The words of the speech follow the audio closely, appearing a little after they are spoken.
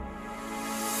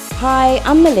Hi,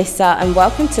 I'm Melissa and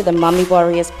welcome to the Mummy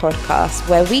Warriors podcast,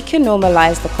 where we can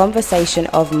normalise the conversation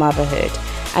of motherhood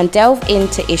and delve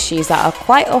into issues that are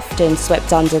quite often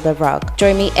swept under the rug.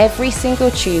 Join me every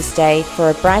single Tuesday for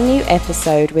a brand new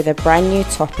episode with a brand new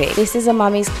topic. This is a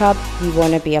Mummy's Club you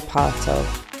want to be a part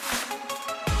of.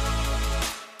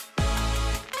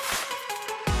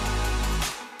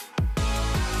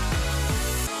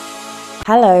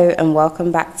 Hello and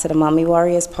welcome back to the Mummy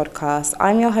Warriors podcast.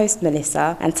 I'm your host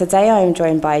Melissa, and today I am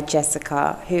joined by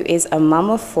Jessica, who is a mum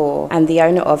of 4 and the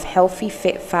owner of Healthy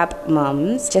Fit Fab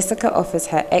Mums. Jessica offers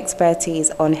her expertise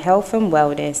on health and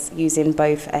wellness using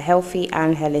both a healthy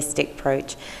and holistic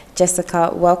approach.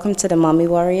 Jessica, welcome to the Mummy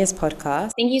Warriors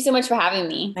podcast. Thank you so much for having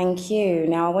me. Thank you.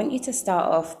 Now I want you to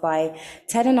start off by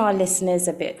telling our listeners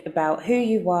a bit about who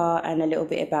you are and a little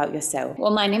bit about yourself.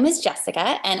 Well, my name is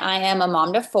Jessica and I am a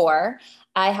mom to 4.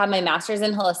 I have my master's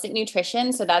in holistic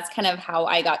nutrition, so that's kind of how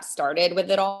I got started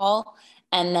with it all.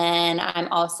 And then I'm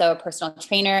also a personal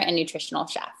trainer and nutritional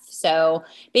chef. So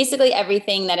basically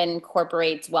everything that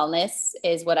incorporates wellness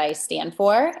is what I stand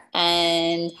for.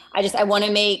 And I want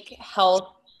to make health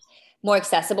more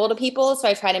accessible to people. So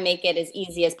I try to make it as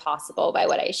easy as possible by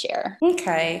what I share.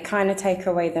 Okay, kind of take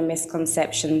away the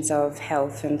misconceptions of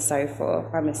health and so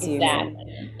forth, I'm assuming.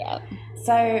 Exactly. Yeah.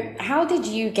 So how did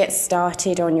you get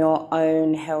started on your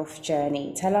own health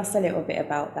journey? Tell us a little bit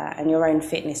about that and your own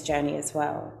fitness journey as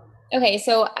well. Okay,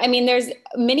 so there's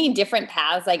many different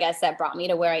paths, I guess, that brought me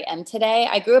to where I am today.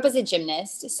 I grew up as a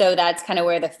gymnast, so that's kind of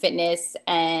where the fitness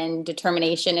and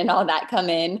determination and all that come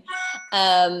in.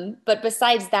 But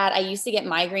besides that, I used to get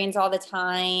migraines all the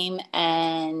time,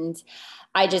 and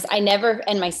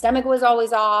and my stomach was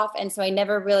always off, and so I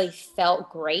never really felt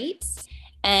great.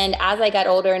 And as I got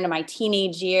older into my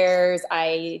teenage years,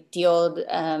 I dealt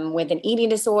with an eating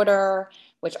disorder,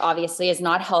 which obviously is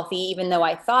not healthy, even though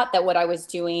I thought that what I was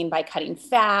doing by cutting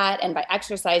fat and by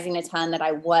exercising a ton, that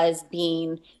I was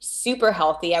being super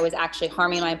healthy. I was actually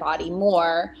harming my body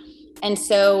more. And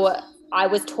so I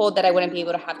was told that I wouldn't be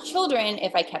able to have children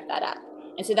if I kept that up.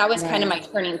 And so that was kind of my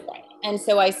turning point. And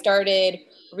so I started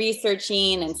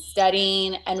researching and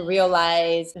studying and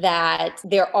realized that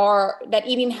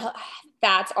eating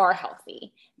fats are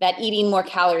healthy, that eating more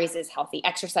calories is healthy,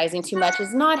 exercising too much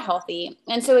is not healthy.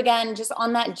 And so again, just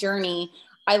on that journey,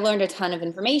 I learned a ton of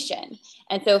information.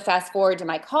 And so fast forward to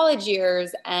my college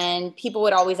years, and people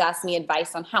would always ask me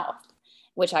advice on health,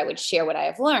 which I would share what I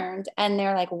have learned. And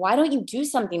they're like, why don't you do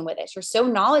something with it? You're so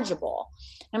knowledgeable.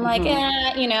 I'm like,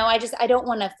 I don't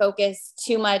want to focus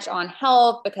too much on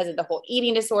health because of the whole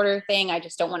eating disorder thing. I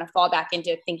just don't want to fall back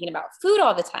into thinking about food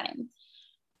all the time.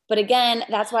 But again,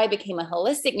 that's why I became a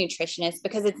holistic nutritionist,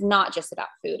 because it's not just about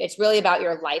food. It's really about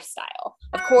your lifestyle.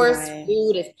 Of course,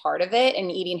 food is part of it,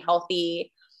 and eating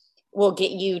healthy will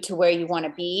get you to where you want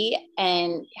to be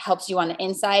and helps you on the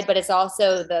inside. But it's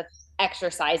also the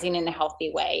exercising in a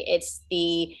healthy way. It's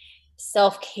the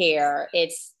self-care.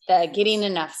 It's the getting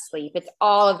enough sleep. It's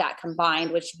all of that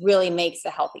combined, which really makes a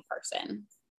healthy person.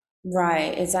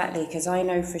 Right, exactly. Because I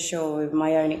know for sure with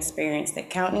my own experience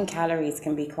that counting calories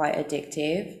can be quite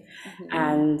addictive.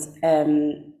 And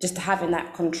just having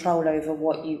that control over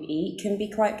what you eat can be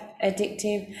quite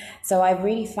addictive. So I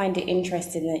really find it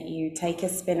interesting that you take a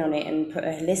spin on it and put a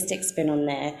holistic spin on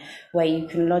there, where you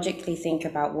can logically think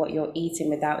about what you're eating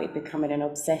without it becoming an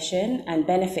obsession and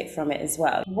benefit from it as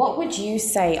well. What would you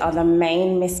say are the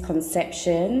main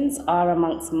misconceptions are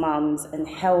amongst mums and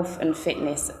health and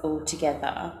fitness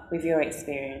altogether with your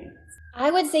experience? I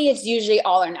would say it's usually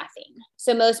all or nothing.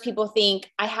 So most people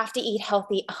think I have to eat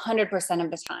healthy 100%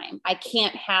 of the time. I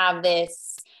can't have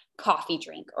this coffee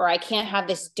drink, or I can't have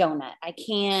this donut. I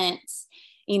can't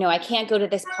go to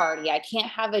this party. I can't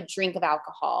have a drink of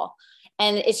alcohol.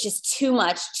 And it's just too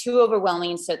much, too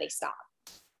overwhelming. So they stop.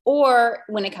 Or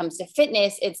when it comes to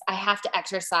fitness, I have to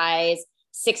exercise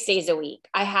 6 days a week.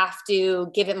 I have to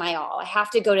give it my all. I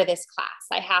have to go to this class.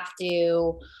 I have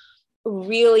to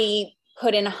really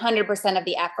put in 100% of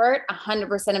the effort,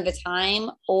 100% of the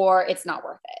time, or it's not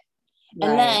worth it. Right.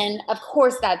 And then, of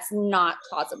course, that's not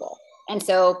plausible. And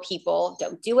so people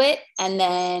don't do it, and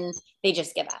then they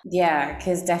just give up. Yeah,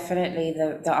 because definitely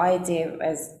the idea,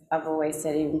 as I've always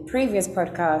said in previous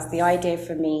podcasts, the idea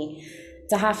for me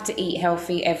to have to eat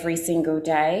healthy every single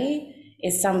day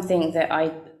is something that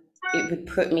it would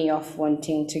put me off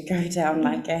wanting to go down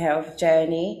like a health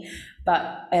journey.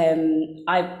 But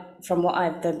I from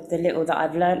what the little that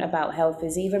I've learned about health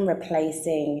is even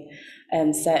replacing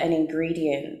certain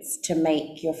ingredients to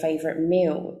make your favorite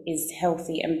meal is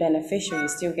healthy and beneficial. You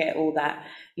still get all that,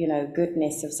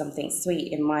 goodness of something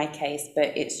sweet in my case,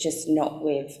 but it's just not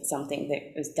with something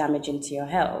that is damaging to your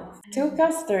health. Talk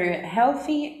us through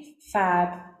Healthy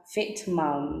Fab Fit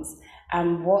Mums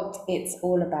and what it's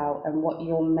all about and what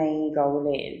your main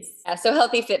goal is. Yeah, so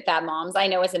Healthy Fit Fab Moms, I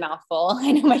know it's a mouthful.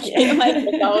 I know my kids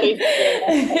always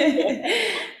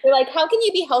they're like, how can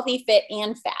you be healthy, fit,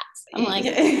 and fat? I'm like,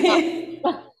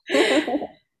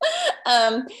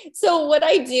 so what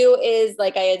I do is,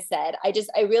 like I had said,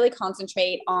 I really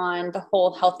concentrate on the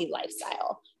whole healthy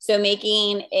lifestyle. So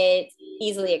making it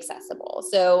easily accessible.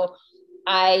 So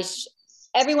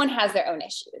everyone has their own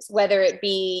issues, whether it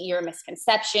be your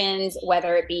misconceptions,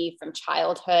 whether it be from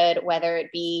childhood, whether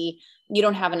it be you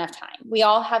don't have enough time. We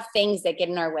all have things that get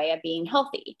in our way of being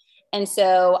healthy. And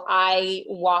so I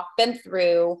walk them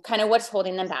through kind of what's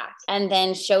holding them back and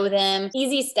then show them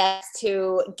easy steps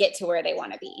to get to where they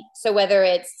want to be. So whether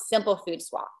it's simple food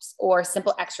swaps or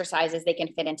simple exercises they can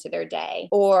fit into their day,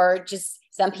 or just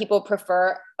some people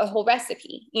prefer a whole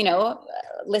recipe,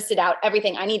 listed out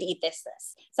everything. I need to eat this.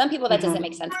 Some people that doesn't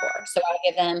make sense for. So I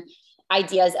give them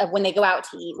ideas of when they go out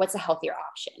to eat, what's a healthier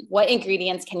option? What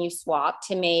ingredients can you swap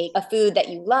to make a food that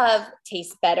you love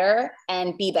taste better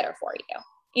and be better for you?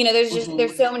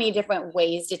 There's so many different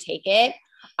ways to take it.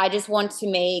 I just want to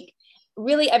make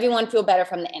really everyone feel better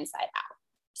from the inside out.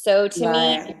 So to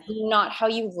me, it's not how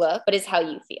you look, but it's how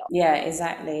you feel. Yeah,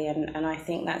 exactly. And I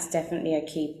think that's definitely a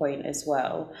key point as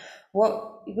well.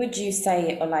 What would you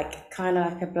say, or kind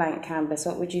of like a blank canvas,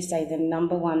 what would you say the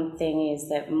number one thing is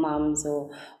that mums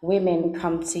or women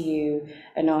come to you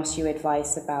and ask you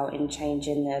advice about in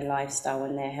changing their lifestyle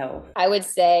and their health? I would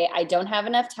say I don't have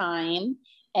enough time.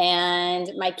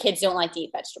 And my kids don't like to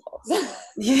eat vegetables.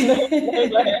 Those are the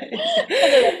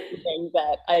things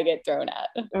that I get thrown at.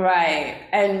 Right.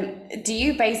 And do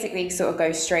you basically sort of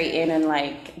go straight in and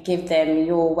give them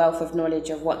your wealth of knowledge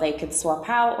of what they could swap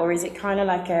out? Or is it kind of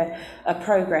like a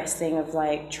progress thing of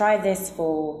try this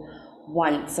for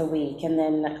once a week and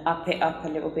then up it up a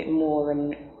little bit more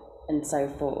and so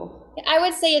forth? I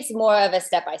would say it's more of a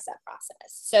step-by-step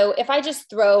process. So if I just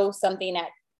throw something at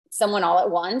someone all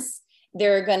at once,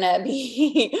 they're going to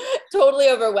be totally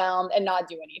overwhelmed and not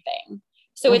do anything.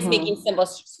 So it's making simple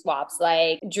swaps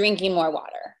like drinking more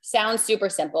water. Sounds super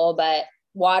simple, but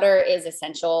water is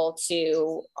essential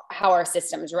to how our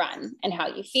systems run and how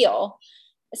you feel.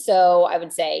 So I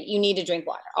would say you need to drink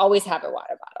water. Always have a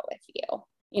water bottle with you.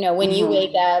 When you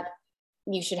wake up,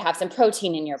 you should have some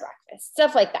protein in your breakfast,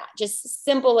 stuff like that. Just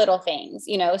simple little things,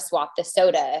 swap the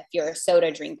soda if you're a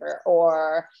soda drinker,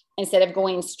 or instead of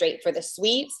going straight for the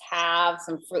sweets, have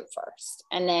some fruit first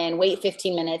and then wait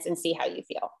 15 minutes and see how you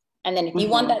feel. And then if you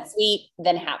want that sweet,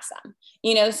 then have some,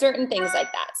 certain things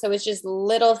like that. So it's just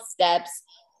little steps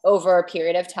over a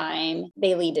period of time.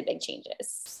 They lead to big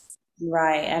changes.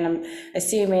 Right. And I'm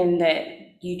assuming that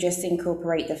you just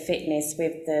incorporate the fitness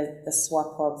with the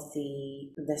swap of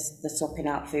the swapping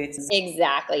out foods.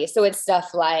 Exactly. So it's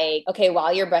stuff like, okay,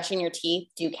 while you're brushing your teeth,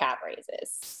 do calf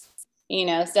raises,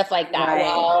 stuff like that.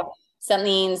 Right.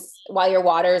 While your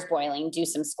water is boiling, do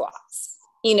some squats,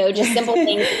 just simple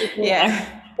things that you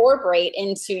can incorporate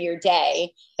into your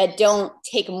day that don't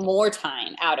take more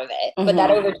time out of it, but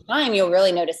that over time, you'll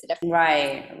really notice a difference.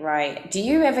 Right. Do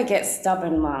you ever get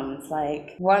stubborn mums,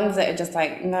 ones that are just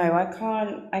no,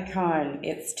 I can't,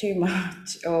 it's too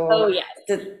much? Or oh, yes.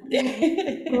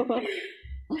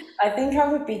 I think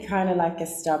I would be kind of like a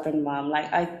stubborn mum.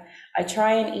 I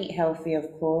try and eat healthy, of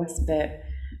course, but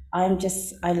I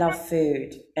love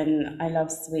food and I love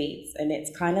sweets, and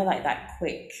it's kind of like that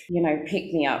quick,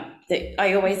 pick me up that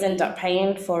I always end up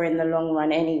paying for in the long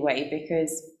run anyway,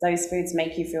 because those foods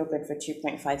make you feel good for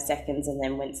 2.5 seconds. And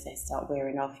then once they start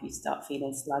wearing off, you start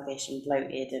feeling sluggish and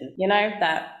bloated and,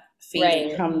 that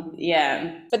feeling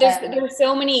But there's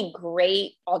so many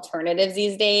great alternatives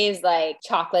these days, like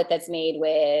chocolate that's made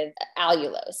with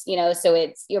allulose, so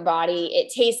it's your body,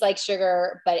 it tastes like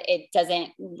sugar, but it doesn't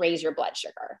raise your blood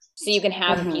sugar. So you can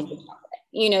have a piece of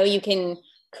chocolate, you can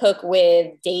cook with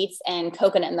dates and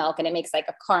coconut milk and it makes like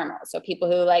a caramel. So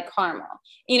people who like caramel,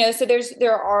 so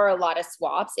there are a lot of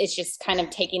swaps. It's just kind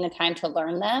of taking the time to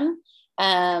learn them.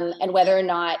 And whether or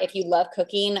not, if you love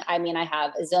cooking, I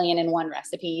have a zillion and one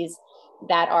recipes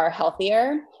that are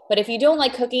healthier, but if you don't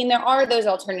like cooking, there are those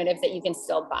alternatives that you can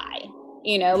still buy,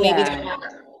 maybe they're not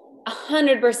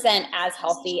 100% as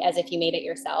healthy as if you made it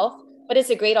yourself, but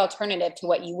it's a great alternative to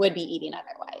what you would be eating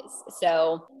otherwise.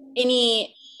 So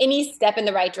any any step in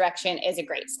the right direction is a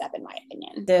great step, in my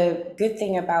opinion. The good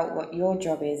thing about what your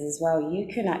job is as well, you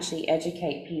can actually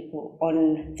educate people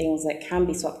on things that can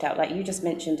be swapped out. Like you just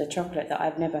mentioned a chocolate that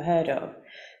I've never heard of.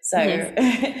 So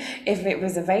if it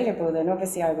was available, then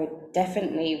obviously I would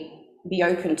definitely be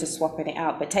open to swapping it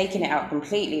out, but taking it out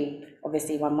completely,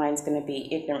 obviously my mind's going to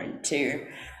be ignorant to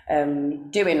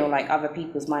doing, or like other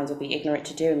people's minds will be ignorant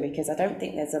to doing, because I don't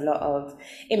think there's a lot of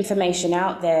information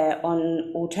out there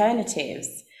on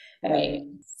alternatives. Right.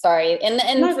 Sorry. And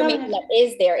the information that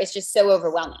is there is just so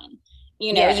overwhelming.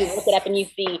 You know, you look it up and you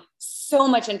see so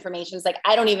much information. It's like,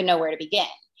 I don't even know where to begin.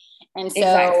 And so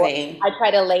I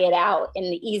try to lay it out in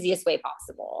the easiest way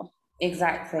possible.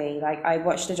 Exactly. Like I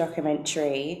watched a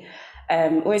documentary,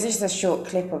 or is this a short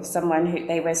clip of someone who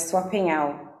they were swapping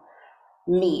out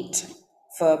meat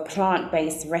for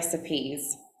plant-based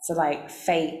recipes. So like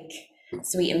fake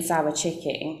sweet and sour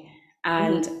chicken,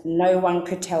 and no one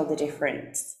could tell the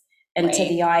difference. And to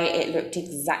the eye, it looked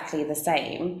exactly the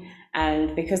same.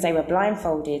 And because they were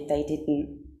blindfolded, they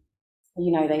didn't,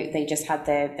 you know, they just had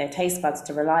their taste buds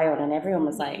to rely on. And everyone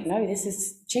was like, no, this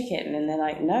is chicken. And they're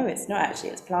like, no, it's not actually,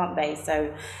 it's plant-based.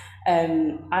 So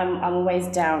I'm always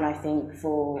down, I think,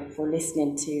 for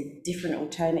listening to different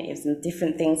alternatives and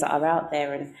different things that are out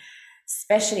there. And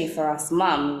especially for us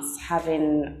mums,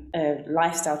 having a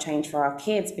lifestyle change for our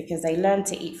kids, because they learn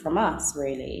to eat from us,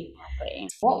 really.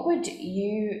 What would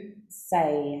you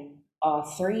say are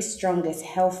 3 strongest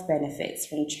health benefits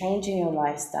from changing your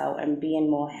lifestyle and being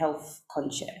more health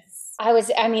conscious?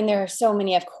 I mean, there are so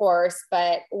many, of course,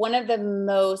 but one of the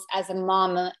most as a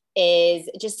mom is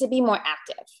just to be more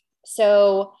active.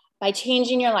 So by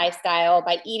changing your lifestyle,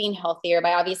 by eating healthier,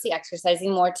 by obviously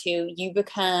exercising more too, you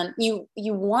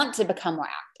want to become more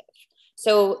active.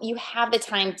 So you have the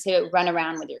time to run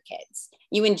around with your kids.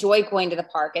 You enjoy going to the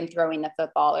park and throwing the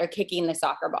football or kicking the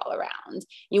soccer ball around.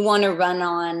 You want to run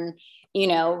on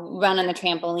the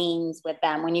trampolines with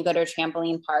them when you go to a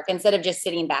trampoline park instead of just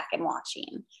sitting back and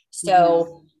watching.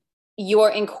 So you're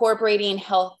incorporating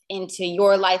health into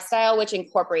your lifestyle, which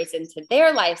incorporates into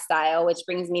their lifestyle, which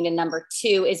brings me to number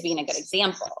 2 is being a good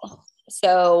example.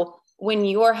 So when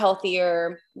you're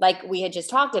healthier, like we had just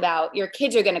talked about, your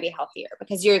kids are going to be healthier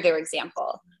because you're their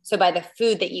example. So by the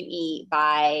food that you eat,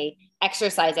 by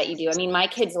exercise that you do. I mean, my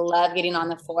kids love getting on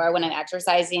the floor when I'm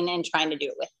exercising and trying to do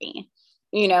it with me,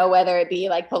 you know, whether it be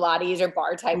like Pilates or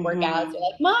bar type workouts. They're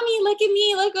like, Mommy, look at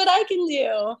me, look what I can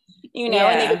do, you know,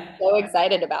 and they get so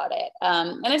excited about it.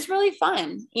 And it's really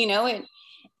fun, you know,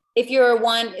 if you're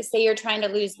say you're trying to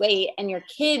lose weight and your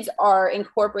kids are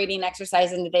incorporating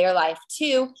exercise into their life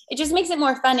too, it just makes it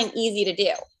more fun and easy to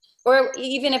do. Or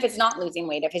even if it's not losing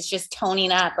weight, if it's just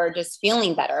toning up or just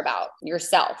feeling better about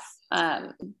yourself,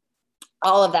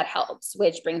 all of that helps,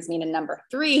 which brings me to number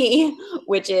 3,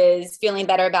 which is feeling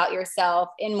better about yourself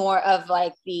in more of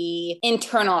like the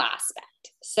internal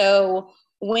aspect. So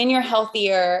when you're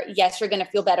healthier, yes, you're going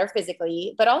to feel better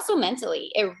physically, but also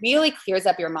mentally. It really clears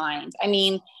up your mind. I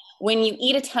mean, when you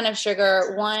eat a ton of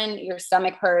sugar, 1, your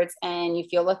stomach hurts and you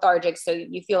feel lethargic, so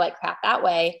you feel like crap that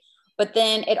way. But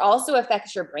then it also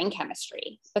affects your brain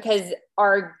chemistry because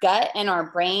our gut and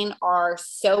our brain are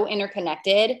so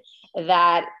interconnected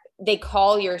that they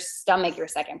call your stomach your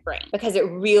second brain because it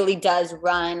really does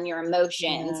run your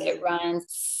emotions. It runs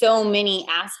so many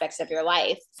aspects of your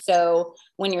life. So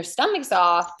when your stomach's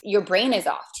off, your brain is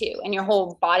off too, and your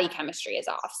whole body chemistry is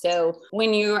off. So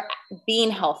when you're being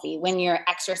healthy, when you're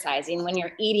exercising, when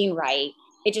you're eating right,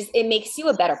 it makes you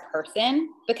a better person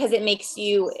because it makes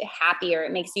you happier.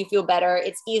 It makes you feel better.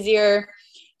 It's easier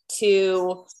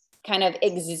to kind of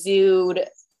exude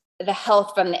the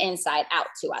health from the inside out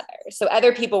to others. So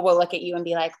other people will look at you and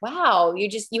be like, wow,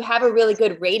 you have a really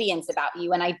good radiance about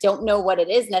you. And I don't know what it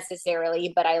is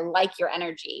necessarily, but I like your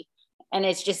energy. And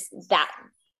it's just that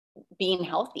being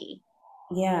healthy.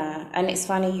 Yeah. And it's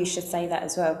funny you should say that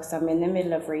as well, because I'm in the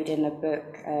middle of reading a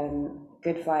book,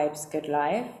 Good Vibes, Good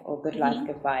Life, or Good Life,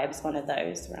 Good Vibes, one of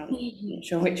those, I'm not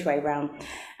sure which way round.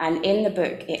 And in the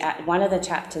book, one of the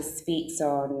chapters speaks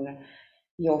on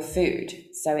your food.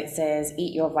 So it says,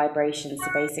 eat your vibrations.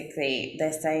 So basically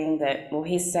he's saying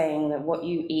that what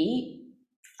you eat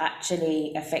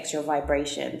actually affects your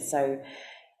vibration. So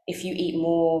if you eat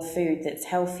more food that's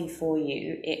healthy for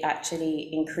you, it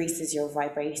actually increases your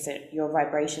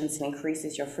vibrations and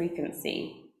increases your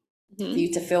frequency for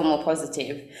you to feel more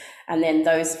positive. And then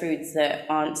those foods that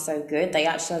aren't so good, they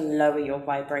actually lower your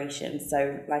vibration.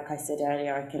 So like I said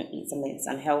earlier, I can eat something that's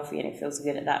unhealthy and it feels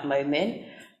good at that moment.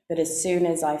 But as soon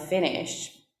as I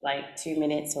finish, like 2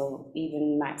 minutes or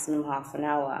even maximum half an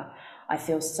hour, I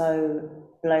feel so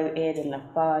bloated and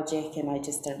lethargic and I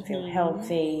just don't feel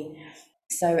healthy.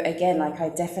 So again, like I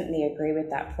definitely agree with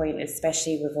that point,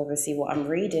 especially with obviously what I'm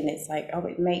reading. It's like, oh,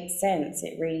 it makes sense.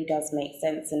 It really does make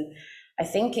sense. And I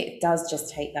think it does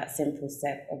just take that simple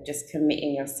step of just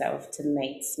committing yourself to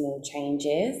make small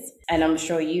changes. And I'm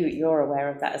sure you're aware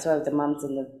of that as well, the mums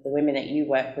and the women that you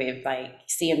work with, like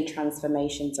seeing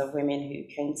transformations of women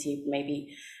who came to you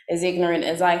maybe as ignorant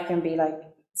as I can be, like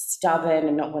stubborn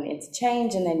and not wanting to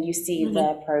change. And then you see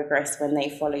their progress when they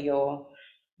follow your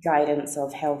guidance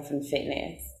of health and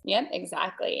fitness. Yep,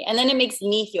 exactly. And then it makes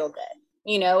me feel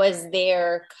good, as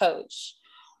their coach,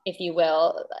 if you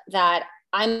will, that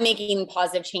I'm making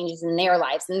positive changes in their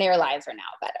lives and their lives are now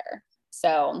better.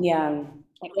 So yeah,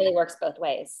 it really works both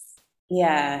ways.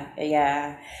 Yeah.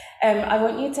 I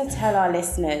want you to tell our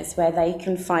listeners where they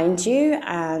can find you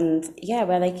and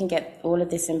where they can get all of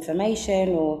this information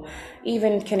or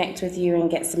even connect with you and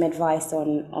get some advice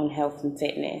on health and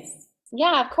fitness.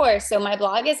 Yeah, of course. So my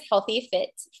blog is Healthy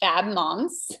Fit Fab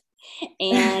Moms.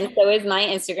 And so is my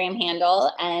Instagram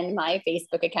handle and my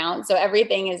Facebook account. So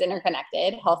everything is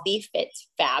interconnected. Healthy Fit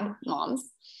Fab Moms.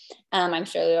 I'm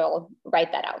sure they'll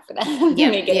write that out for them.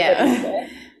 Yeah.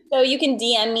 So you can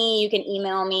DM me, you can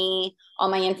email me. All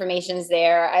my information's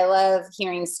there. I love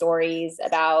hearing stories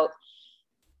about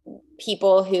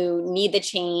people who need the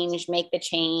change, make the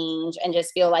change, and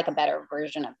just feel like a better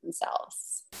version of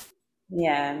themselves.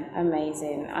 Yeah,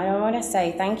 amazing. I want to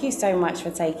say thank you so much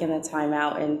for taking the time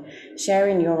out and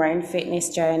sharing your own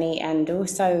fitness journey and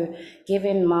also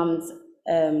giving mums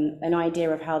an idea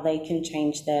of how they can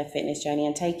change their fitness journey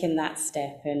and taking that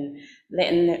step and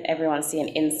letting everyone see an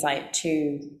insight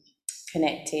to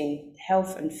connecting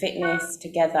health and fitness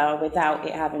together without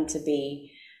it having to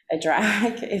be a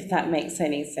drag, if that makes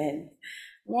any sense.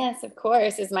 Yes, of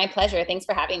course. It's my pleasure. Thanks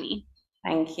for having me.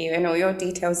 Thank you. And all your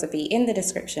details will be in the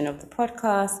description of the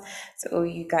podcast. So all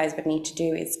you guys would need to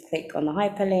do is click on the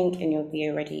hyperlink and you'll be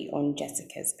already on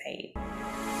Jessica's page.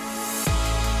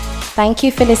 Thank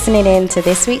you for listening in to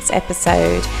this week's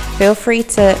episode. Feel free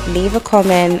to leave a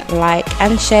comment, like,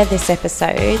 and share this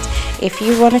episode. If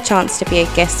you want a chance to be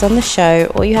a guest on the show,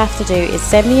 all you have to do is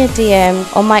send me a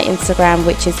DM on my Instagram,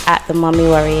 which is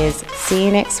 @TheMummyWarriors. See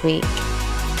you next week.